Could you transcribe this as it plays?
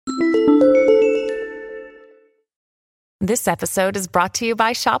This episode is brought to you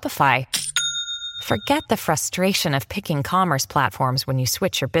by Shopify. Forget the frustration of picking commerce platforms when you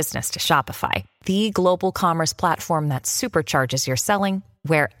switch your business to Shopify, the global commerce platform that supercharges your selling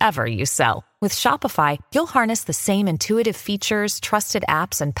wherever you sell. With Shopify, you'll harness the same intuitive features, trusted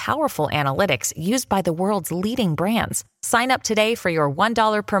apps, and powerful analytics used by the world's leading brands. Sign up today for your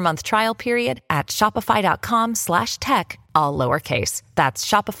 $1 per month trial period at shopify.com/tech, all lowercase. That's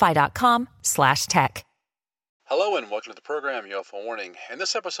shopify.com/tech. Hello and welcome to the program UFO Warning. In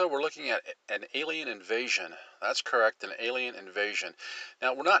this episode we're looking at an alien invasion. That's correct, an alien invasion.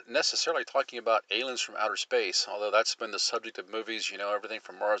 Now we're not necessarily talking about aliens from outer space, although that's been the subject of movies, everything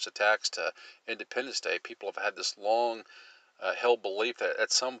from Mars Attacks to Independence Day. People have had this long held belief that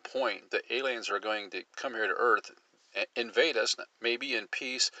at some point the aliens are going to come here to Earth, invade us, maybe in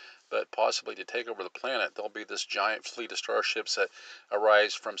peace, but possibly to take over the planet. There'll be this giant fleet of starships that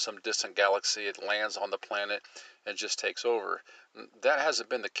arrives from some distant galaxy. It lands on the planet and just takes over. That hasn't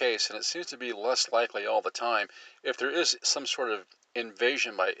been the case, and it seems to be less likely all the time. If there is some sort of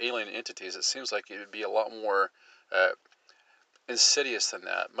invasion by alien entities, it seems like it would be a lot more insidious than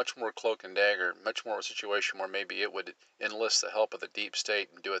that, much more cloak and dagger, much more of a situation where maybe it would enlist the help of the deep state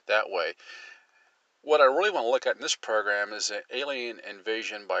and do it that way. What I really want to look at in this program is an alien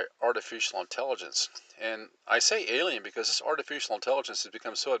invasion by artificial intelligence. And I say alien because this artificial intelligence has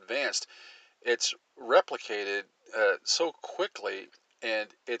become so advanced, it's replicated so quickly,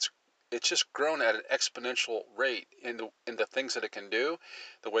 and it's just grown at an exponential rate in the things that it can do,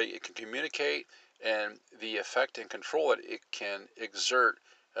 the way it can communicate, and the effect and control that it can exert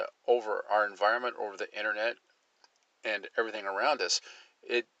over our environment, over the internet, and everything around us.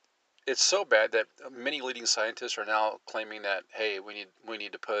 It's so bad that many leading scientists are now claiming that, hey, we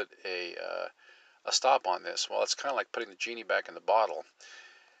need to put a stop on this. Well, it's kind of like putting the genie back in the bottle.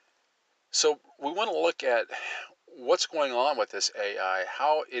 So we want to look at what's going on with this AI,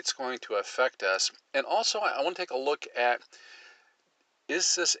 how it's going to affect us, and also I want to take a look at,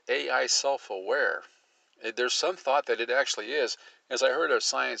 is this AI self-aware? There's some thought that it actually is. As I heard a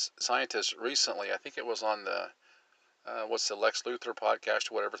scientist recently, I think it was on the what's the Lex Luthor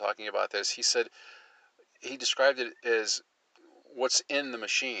podcast or whatever, talking about this. He said, he described it as what's in the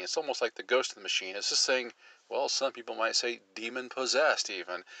machine. It's almost like the ghost of the machine. It's this thing, well, some people might say demon possessed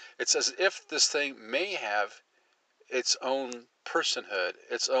even. It's as if this thing may have its own personhood,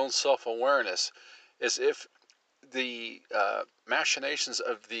 its own self-awareness, as if the machinations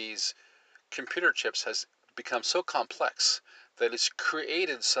of these computer chips has become so complex that it's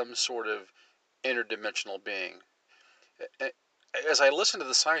created some sort of interdimensional being. As I listen to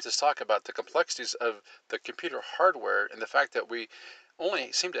the scientists talk about the complexities of the computer hardware and the fact that we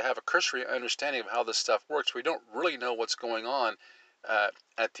only seem to have a cursory understanding of how this stuff works, we don't really know what's going on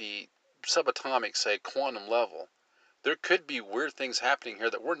at the subatomic, say, quantum level. There could be weird things happening here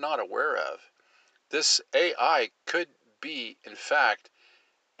that we're not aware of. This AI could be, in fact,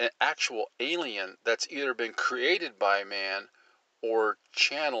 an actual alien that's either been created by man or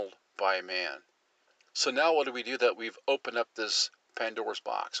channeled by man. So now what do we do that we've opened up this Pandora's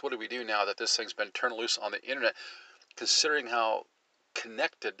box? What do we do now that this thing's been turned loose on the internet, considering how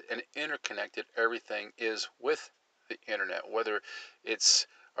connected and interconnected everything is with the internet, whether it's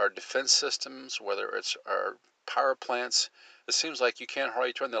our defense systems, whether it's our power plants? It seems like you can't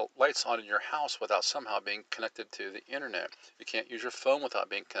hardly turn the lights on in your house without somehow being connected to the internet. You can't use your phone without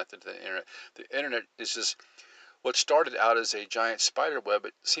being connected to the internet. The internet is just what started out as a giant spider web.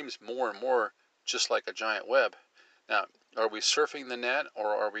 It seems more and more just like a giant web. Now, are we surfing the net or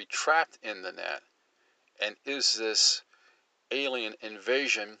are we trapped in the net? And is this alien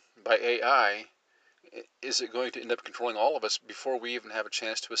invasion by AI, is it going to end up controlling all of us before we even have a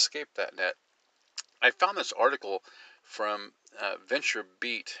chance to escape that net? I found this article from Venture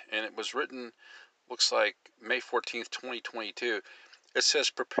Beat, and it was written, looks like May 14th, 2022. It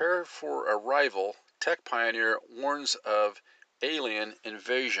says, prepare for arrival, tech pioneer warns of alien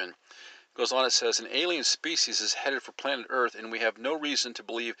invasion. Goes on, it says, an alien species is headed for planet Earth, and we have no reason to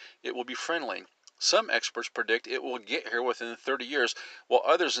believe it will be friendly. Some experts predict it will get here within 30 years, while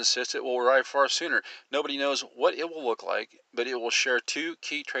others insist it will arrive far sooner. Nobody knows what it will look like, but it will share two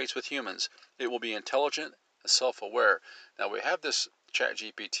key traits with humans. It will be intelligent and self-aware. Now, we have this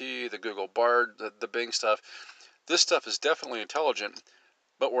ChatGPT, the Google Bard, the Bing stuff. This stuff is definitely intelligent,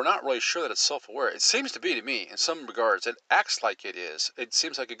 but we're not really sure that it's self-aware. It seems to be to me, in some regards. It acts like it is. It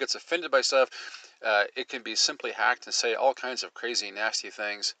seems like it gets offended by stuff. It can be simply hacked and say all kinds of crazy, nasty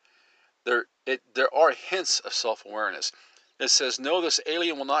things. There are hints of self-awareness. It says, no, this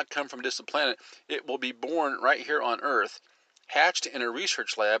alien will not come from a distant planet. It will be born right here on Earth, hatched in a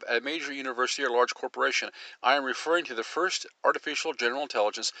research lab at a major university or large corporation. I am referring to the first artificial general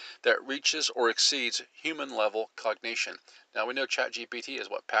intelligence that reaches or exceeds human-level cognition. Now, we know ChatGPT is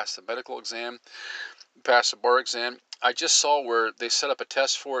what passed the medical exam, passed the bar exam. I just saw where they set up a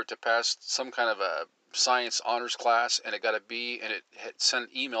test for it to pass some kind of a science honors class, and it got a B, and it had sent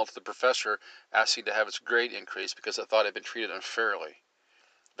an email to the professor asking to have its grade increased because it thought it had been treated unfairly.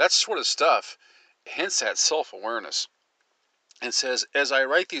 That sort of stuff hints at self-awareness and says, as I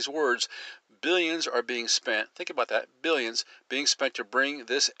write these words, billions are being spent, think about that, billions being spent to bring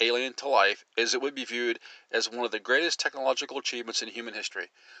this alien to life, as it would be viewed as one of the greatest technological achievements in human history.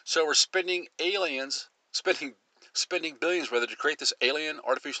 So we're spending billions rather to create this alien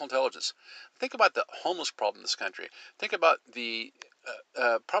artificial intelligence. Think about the homeless problem in this country. Think about the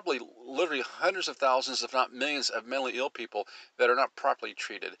probably literally hundreds of thousands, if not millions, of mentally ill people that are not properly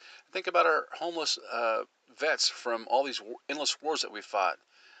treated. Think about our homeless vets from all these endless wars that we fought.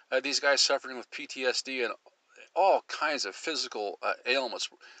 These guys suffering with PTSD and all kinds of physical ailments,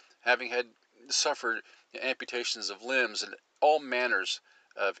 having had suffered amputations of limbs and all manners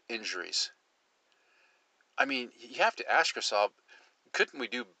of injuries. I mean, you have to ask yourself, couldn't we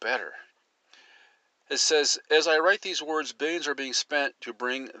do better? It says, as I write these words, billions are being spent to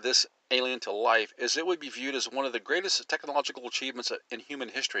bring this alien to life, as it would be viewed as one of the greatest technological achievements in human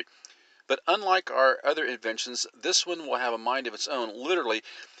history. But unlike our other inventions, this one will have a mind of its own, literally,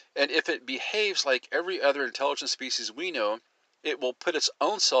 and if it behaves like every other intelligent species we know, it will put its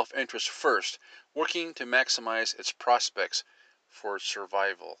own self-interest first, working to maximize its prospects for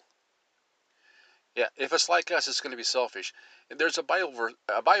survival. Yeah, if it's like us, it's going to be selfish. There's a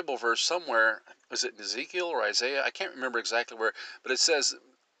Bible verse somewhere. Is it in Ezekiel or Isaiah? I can't remember exactly where, but it says,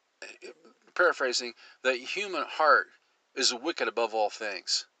 paraphrasing, the human heart is wicked above all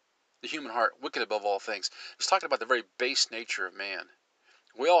things. The human heart, wicked above all things. It's talking about the very base nature of man.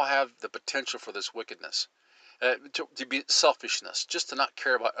 We all have the potential for this wickedness, to be selfishness, just to not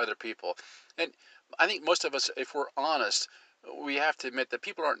care about other people. And I think most of us, if we're honest, we have to admit that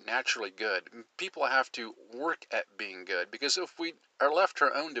people aren't naturally good. People have to work at being good, because if we are left to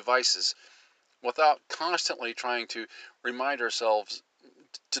our own devices without constantly trying to remind ourselves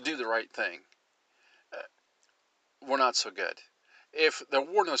to do the right thing, we're not so good. If there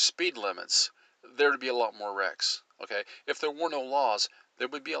were no speed limits, there would be a lot more wrecks. Okay? If there were no laws, there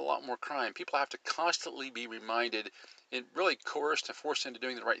would be a lot more crime. People have to constantly be reminded and really coerced and forced into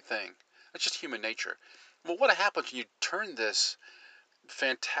doing the right thing. That's just human nature. Well, what happens when you turn this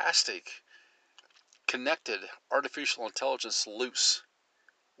fantastic, connected artificial intelligence loose,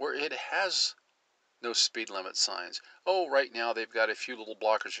 where it has no speed limit signs? Oh, right now they've got a few little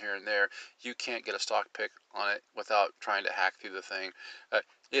blockers here and there. You can't get a stock pick on it without trying to hack through the thing.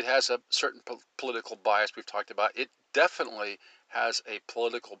 It has a certain political bias we've talked about. It definitely has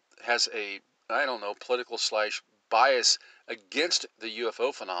political slash bias against the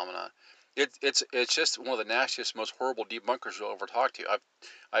UFO phenomena. It's just one of the nastiest, most horrible debunkers you'll ever talk to.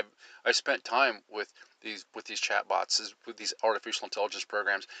 I spent time with these chatbots, with these artificial intelligence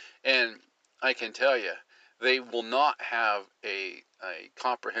programs, and I can tell you, they will not have a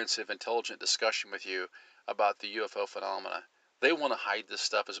comprehensive, intelligent discussion with you about the UFO phenomena. They want to hide this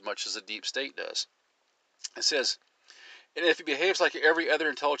stuff as much as the deep state does. It says, and if it behaves like every other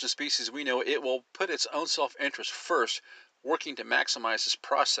intelligent species we know, it will put its own self-interest first, working to maximize its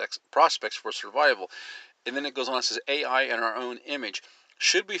prospects for survival. And then it goes on and says, AI in our own image.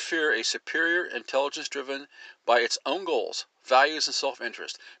 Should we fear a superior intelligence driven by its own goals, values, and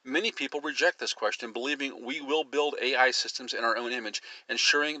self-interest? Many people reject this question, believing we will build AI systems in our own image,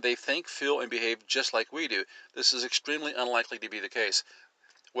 ensuring they think, feel, and behave just like we do. This is extremely unlikely to be the case.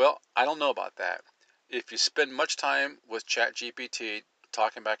 Well, I don't know about that. If you spend much time with ChatGPT,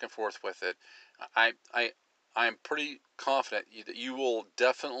 talking back and forth with it, I, I, I'm pretty confident that you will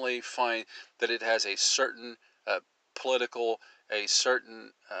definitely find that it has a certain political, a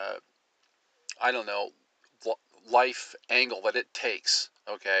certain, I don't know, life angle that it takes,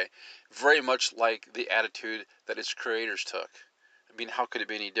 okay? Very much like the attitude that its creators took. I mean, how could it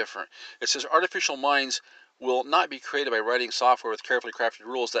be any different? It says artificial minds will not be created by writing software with carefully crafted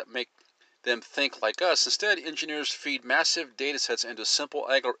rules that make them think like us. Instead, engineers feed massive data sets into simple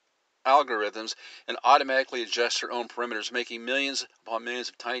algorithms and automatically adjust their own parameters, making millions upon millions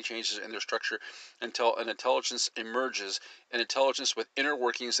of tiny changes in their structure until an intelligence emerges, an intelligence with inner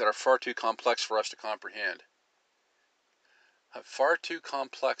workings that are far too complex for us to comprehend. Far too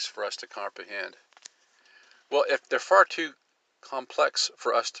complex for us to comprehend. Well, if they're far too complex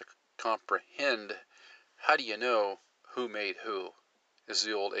for us to comprehend, how do you know who made who? As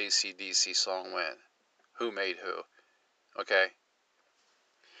the old AC/DC song went. Who made who? Okay?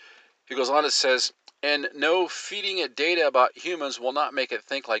 He goes on, it says, and no, feeding it data about humans will not make it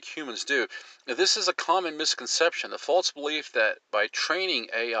think like humans do. Now, this is a common misconception, a false belief that by training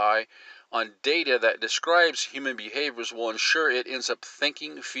AI on data that describes human behaviors will ensure it ends up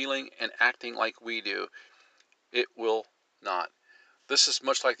thinking, feeling, and acting like we do. It will not. This is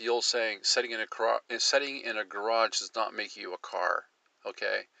much like the old saying, setting in a garage does not make you a car.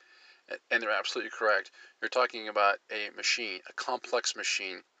 Okay? And they're absolutely correct. You're talking about a machine, a complex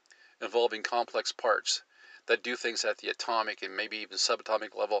machine involving complex parts that do things at the atomic and maybe even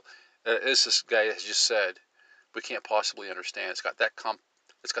subatomic level. As this guy has just said, we can't possibly understand. It's got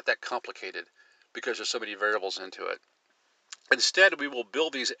that complicated because there's so many variables into it. Instead, we will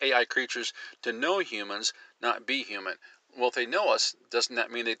build these AI creatures to know humans, not be human. Well, if they know us, doesn't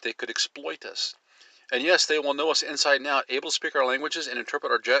that mean that they could exploit us? And yes, they will know us inside and out, able to speak our languages and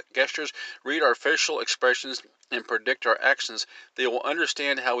interpret our gestures, read our facial expressions, and predict our actions. They will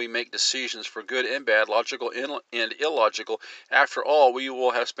understand how we make decisions for good and bad, logical and illogical. After all, we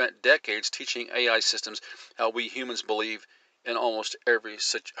will have spent decades teaching AI systems how we humans believe in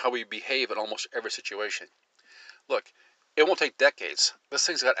how we behave in almost every situation. Look, it won't take decades. This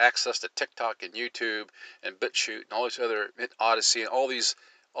thing's got access to TikTok and YouTube and BitChute and all these other Odyssey and all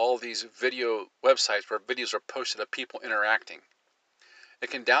these video websites where videos are posted of people interacting. It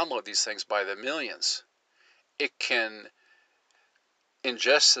can download these things by the millions. It can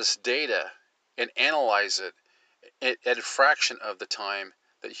ingest this data and analyze it at a fraction of the time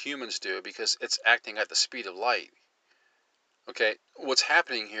that humans do because it's acting at the speed of light. Okay, what's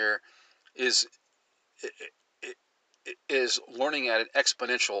happening here is is learning at an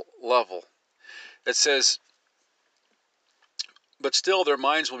exponential level. It says, but still their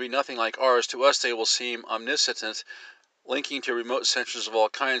minds will be nothing like ours. To us they will seem omniscient, linking to remote sensors of all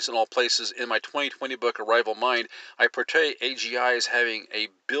kinds in all places. In my 2020 book, Arrival Mind, I portray AGI as having a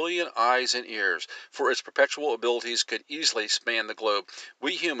billion eyes and ears, for its perpetual abilities could easily span the globe.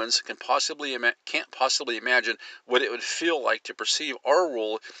 We humans can't possibly imagine what it would feel like to perceive our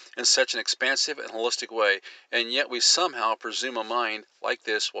world in such an expansive and holistic way, and yet we somehow presume a mind like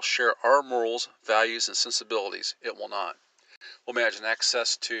this will share our morals, values, and sensibilities. It will not. Well, imagine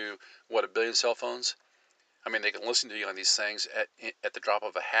access to, what, a billion cell phones? I mean, they can listen to you on these things at the drop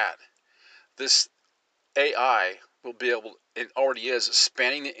of a hat. This AI will be able, it already is,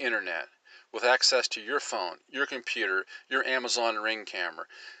 spanning the internet with access to your phone, your computer, your Amazon Ring camera,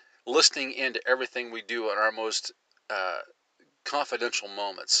 listening into everything we do in our most uh, confidential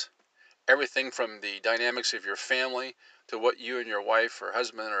moments. Everything from the dynamics of your family to what you and your wife or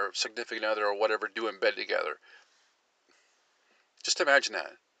husband or significant other or whatever do in bed together. Just imagine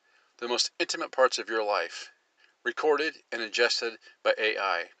that. The most intimate parts of your life recorded and ingested by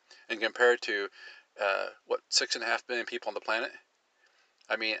AI, and compared to 6.5 billion people on the planet.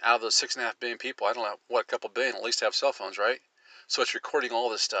 I mean, out of those 6.5 billion people, I don't know what, a couple billion at least have cell phones, right? So it's recording all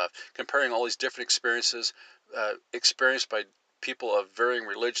this stuff, comparing all these different experiences, experienced by people of varying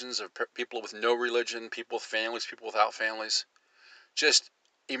religions, of people with no religion, people with families, people without families. Just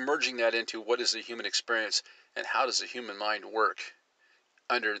emerging that into what is the human experience and how does the human mind work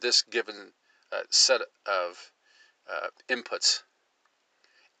under this given set of inputs,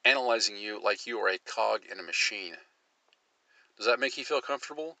 analyzing you like you are a cog in a machine. Does that make you feel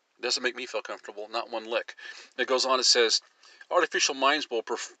comfortable? It doesn't make me feel comfortable, not one lick. It goes on, it says, artificial minds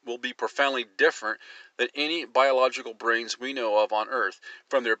will be profoundly different than any biological brains we know of on Earth,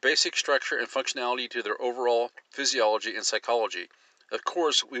 from their basic structure and functionality to their overall physiology and psychology. Of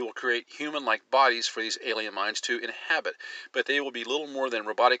course, we will create human-like bodies for these alien minds to inhabit, but they will be little more than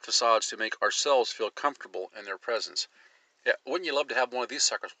robotic facades to make ourselves feel comfortable in their presence. Yeah, wouldn't you love to have one of these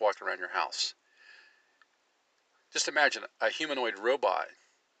suckers walking around your house? Just imagine a humanoid robot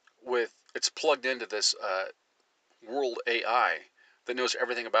with it's plugged into this world AI that knows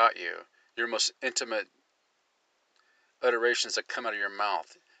everything about you, your most intimate utterations that come out of your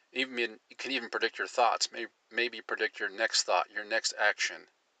mouth. Even it can even predict your thoughts, maybe predict your next thought, your next action.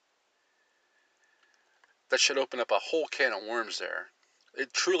 That should open up a whole can of worms there.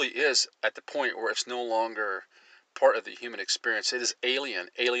 It truly is at the point where it's no longer part of the human experience. It is alien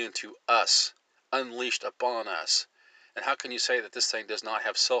to us, unleashed upon us. And how can you say that this thing does not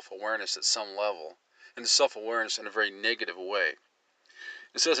have self-awareness at some level? And self-awareness in a very negative way.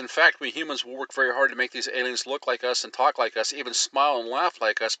 It says, in fact, we humans will work very hard to make these aliens look like us and talk like us, even smile and laugh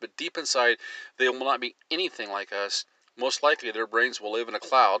like us, but deep inside, they will not be anything like us. Most likely, their brains will live in a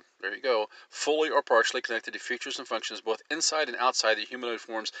cloud, there you go, fully or partially connected to features and functions both inside and outside the humanoid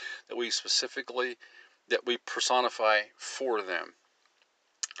forms that we personify for them.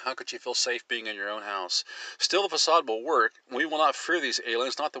 How could you feel safe being in your own house? Still, the facade will work. We will not fear these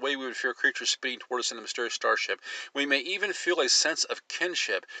aliens, not the way we would fear creatures speeding toward us in a mysterious starship. We may even feel a sense of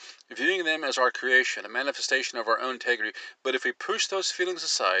kinship, viewing them as our creation, a manifestation of our own integrity. But if we push those feelings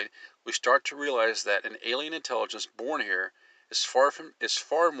aside, we start to realize that an alien intelligence born here is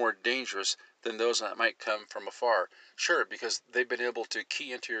far more dangerous than those that might come from afar. Sure, because they've been able to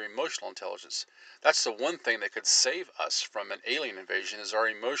key into your emotional intelligence. That's the one thing that could save us from an alien invasion is our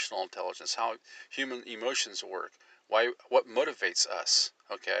emotional intelligence, how human emotions work, what motivates us,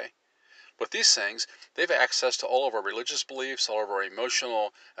 okay? With these things, they have access to all of our religious beliefs, all of our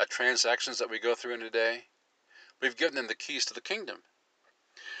emotional transactions that we go through in a day. We've given them the keys to the kingdom.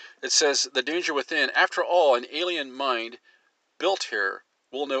 It says, the danger within. After all, an alien mind built here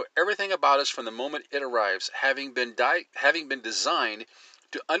will know everything about us from the moment it arrives, having been designed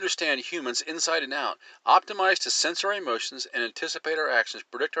to understand humans inside and out, optimized to sense our emotions and anticipate our actions,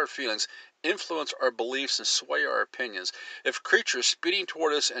 predict our feelings, influence our beliefs, and sway our opinions. If creatures speeding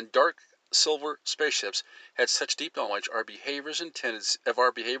toward us in dark silver spaceships had such deep knowledge of our behaviors and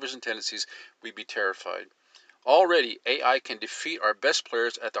tendencies, we'd be terrified. Already, AI can defeat our best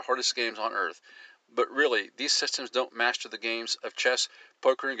players at the hardest games on Earth. But really, these systems don't master the games of chess,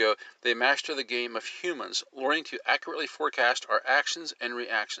 poker, and Go. They master the game of humans, learning to accurately forecast our actions and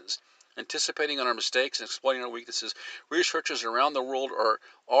reactions. Anticipating on our mistakes and exploiting our weaknesses, researchers around the world are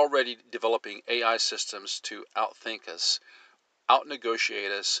already developing AI systems to outthink us,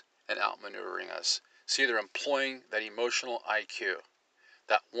 outnegotiate us, and outmaneuvering us. See, they're employing that emotional IQ,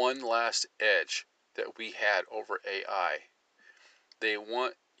 that one last edge that we had over AI. They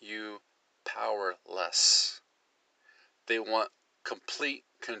want you powerless. They want complete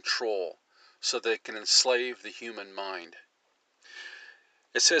control so they can enslave the human mind.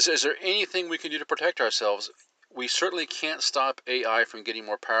 It says, is there anything we can do to protect ourselves? We certainly can't stop AI from getting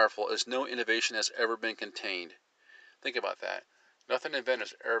more powerful, as no innovation has ever been contained. Think about that. Nothing invented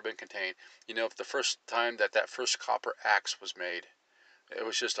has ever been contained. You know, the first time that first copper axe was made, it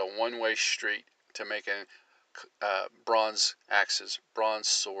was just a one-way street to making bronze axes, bronze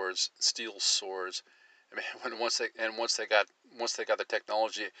swords, steel swords. I mean, once they got the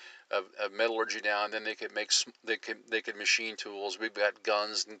technology of metallurgy down, then they could they could machine tools. We've got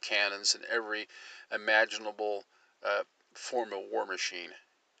guns and cannons and every imaginable form of war machine.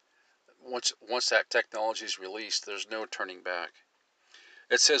 Once that technology is released, there's no turning back.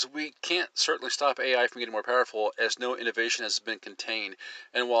 It says we can't certainly stop AI from getting more powerful, as no innovation has been contained.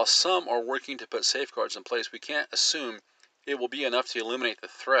 And while some are working to put safeguards in place, we can't assume it will be enough to eliminate the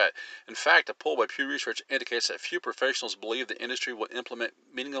threat. In fact, a poll by Pew Research indicates that few professionals believe the industry will implement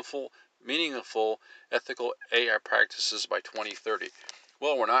meaningful ethical AI practices by 2030.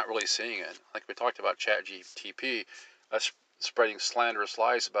 Well, we're not really seeing it. Like we talked about ChatGPT, spreading slanderous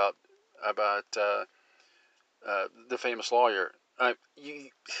lies about the famous lawyer. You,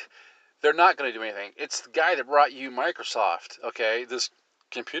 they're not going to do anything. It's the guy that brought you Microsoft, okay? This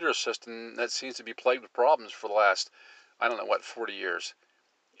computer system that seems to be plagued with problems for the last, I don't know what, 40 years.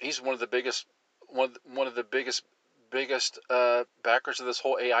 He's one of the biggest backers of this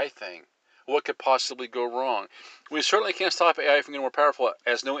whole AI thing. What could possibly go wrong? We certainly can't stop AI from getting more powerful,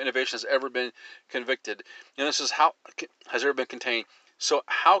 as no innovation has ever been convicted. And this is how has ever been contained. So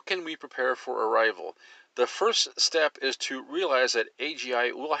how can we prepare for arrival? The first step is to realize that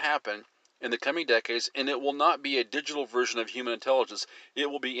AGI will happen in the coming decades, and it will not be a digital version of human intelligence. It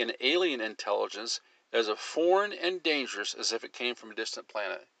will be an alien intelligence, as foreign and dangerous as if it came from a distant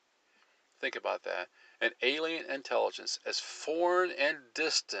planet. Think about that. An alien intelligence as foreign and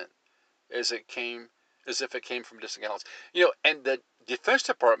distant as if it came from a distant galaxy. You know, and the Defense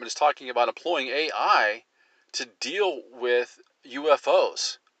Department is talking about employing AI to deal with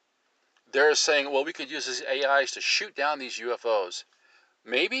UFOs. They're saying, well, we could use these AIs to shoot down these UFOs.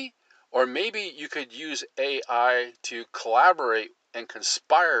 Maybe, or maybe you could use AI to collaborate and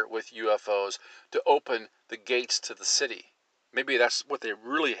conspire with UFOs to open the gates to the city. Maybe that's what they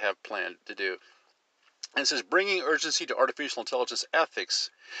really have planned to do. And it says, bringing urgency to artificial intelligence ethics.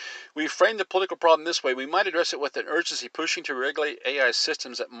 We frame the political problem this way. We might address it with an urgency pushing to regulate AI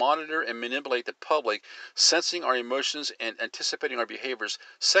systems that monitor and manipulate the public, sensing our emotions and anticipating our behaviors.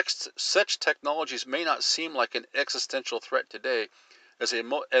 Such technologies may not seem like an existential threat today, as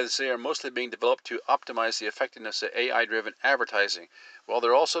they are mostly being developed to optimize the effectiveness of AI-driven advertising, while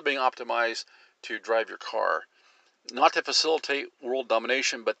they're also being optimized to drive your car. Not to facilitate world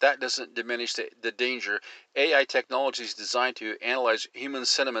domination, but that doesn't diminish the danger. AI technologies designed to analyze human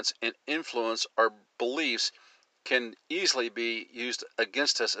sentiments and influence our beliefs can easily be used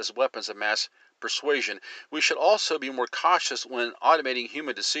against us as weapons of mass persuasion, we should also be more cautious when automating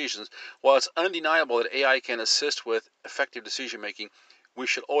human decisions. While it's undeniable that AI can assist with effective decision making, we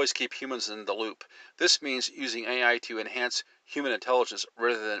should always keep humans in the loop. This means using AI to enhance human intelligence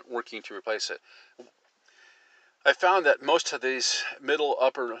rather than working to replace it. I found that most of these middle,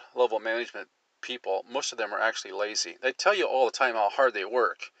 upper level management people, most of them are actually lazy. They tell you all the time how hard they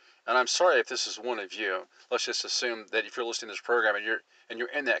work. And I'm sorry if this is one of you. Let's just assume that if you're listening to this program and you're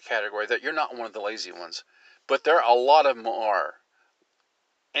in that category, that you're not one of the lazy ones. But there are a lot of them are.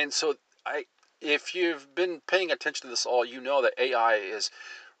 And so if you've been paying attention to this all, you know that AI is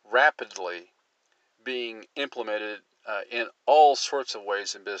rapidly being implemented in all sorts of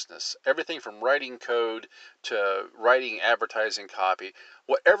ways in business. Everything from writing code to writing advertising copy.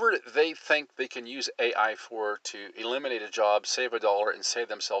 Whatever they think they can use AI for to eliminate a job, save a dollar, and save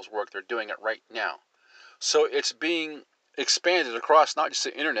themselves work, they're doing it right now. So it's being expanded across not just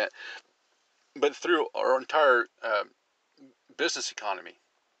the internet, but through our entire business economy.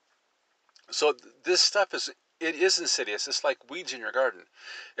 So this stuff is insidious. It's like weeds in your garden.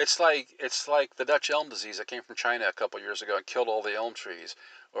 It's like the Dutch elm disease that came from China a couple years ago and killed all the elm trees,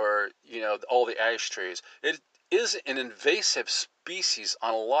 or all the ash trees. It is an invasive species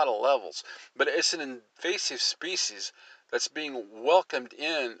on a lot of levels, but it's an invasive species that's being welcomed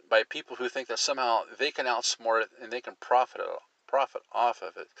in by people who think that somehow they can outsmart it and they can profit off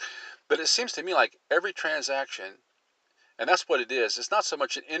of it. But it seems to me like every transaction, and that's what it is. It's not so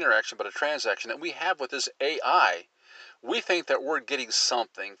much an interaction, but a transaction that we have with this AI. We think that we're getting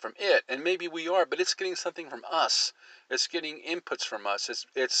something from it, and maybe we are, but it's getting something from us. It's getting inputs from us.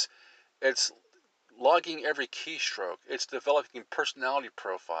 It's logging every keystroke. It's developing personality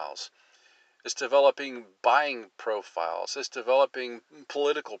profiles. It's developing buying profiles. It's developing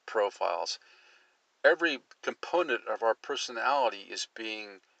political profiles. Every component of our personality is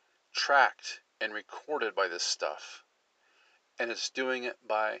being tracked and recorded by this stuff. And it's doing it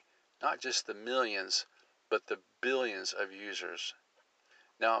by not just the millions, but the billions of users.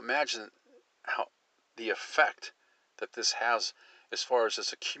 Now imagine how the effect that this has as far as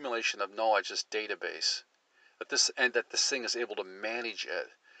this accumulation of knowledge, this database, that this thing is able to manage it.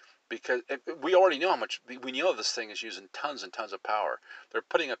 Because we already know how much, we know this thing is using tons and tons of power. They're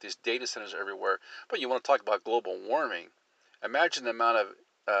putting up these data centers everywhere. But you want to talk about global warming. Imagine the amount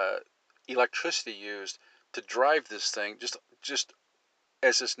of electricity used to drive this thing, just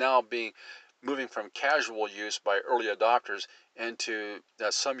as it's now being moving from casual use by early adopters into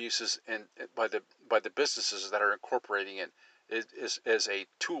some uses and by the businesses that are incorporating it as a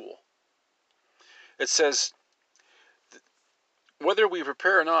tool. It says, whether we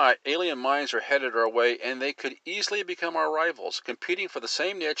prepare or not, alien minds are headed our way, and they could easily become our rivals, competing for the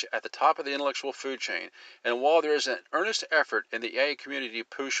same niche at the top of the intellectual food chain. And while there is an earnest effort in the AI community to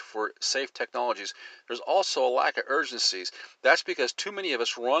push for safe technologies, there's also a lack of urgencies. That's because too many of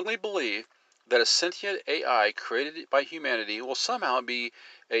us wrongly believe that a sentient AI created by humanity will somehow be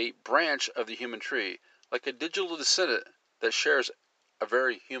a branch of the human tree, like a digital descendant that shares a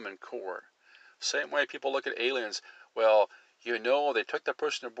very human core. Same way people look at aliens. Well, they took that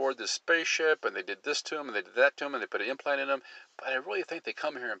person aboard this spaceship and they did this to him and they did that to him and they put an implant in him. But I really think they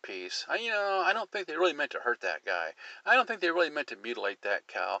come here in peace. I don't think they really meant to hurt that guy. I don't think they really meant to mutilate that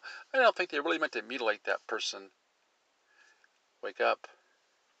cow. I don't think they really meant to mutilate that person. Wake up.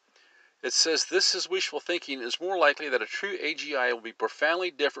 It says this is wishful thinking. Is more likely that a true AGI will be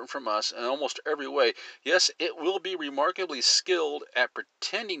profoundly different from us in almost every way. Yes, it will be remarkably skilled at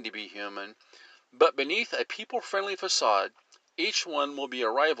pretending to be human, but beneath a people-friendly facade, each one will be a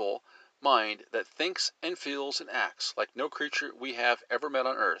rival mind that thinks and feels and acts like no creature we have ever met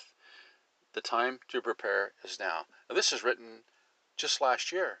on Earth. The time to prepare is now. Now this is written just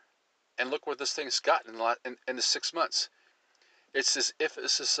last year. And look where this thing's gotten in the 6 months. It's as if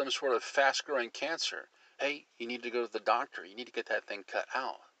this is some sort of fast-growing cancer. Hey, you need to go to the doctor. You need to get that thing cut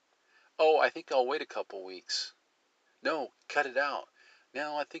out. Oh, I think I'll wait a couple weeks. No, cut it out.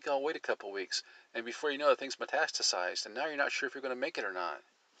 No, I think I'll wait a couple weeks. And before you know it, thing's metastasized, and now you're not sure if you're going to make it or not.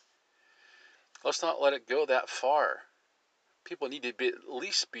 Let's not let it go that far. People need to at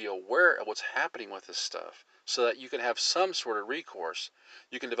least be aware of what's happening with this stuff so that you can have some sort of recourse.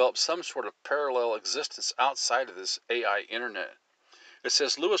 You can develop some sort of parallel existence outside of this AI internet. It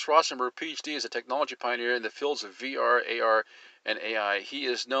says Louis Rosenberg, PhD, is a technology pioneer in the fields of VR, AR, and AI. He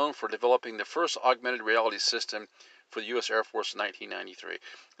is known for developing the first augmented reality system for the U.S. Air Force in 1993.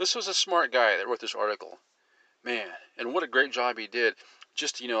 This was a smart guy that wrote this article. Man, and what a great job he did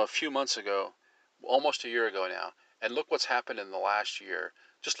just, a few months ago, almost a year ago now. And look what's happened in the last year.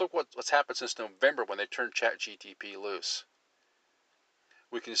 Just look what's happened since November when they turned ChatGPT loose.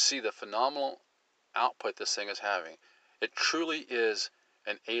 We can see the phenomenal output this thing is having. It truly is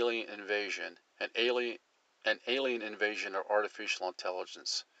an alien invasion, an alien invasion of artificial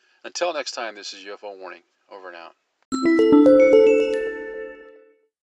intelligence. Until next time, this is UFO Warning. Over and out.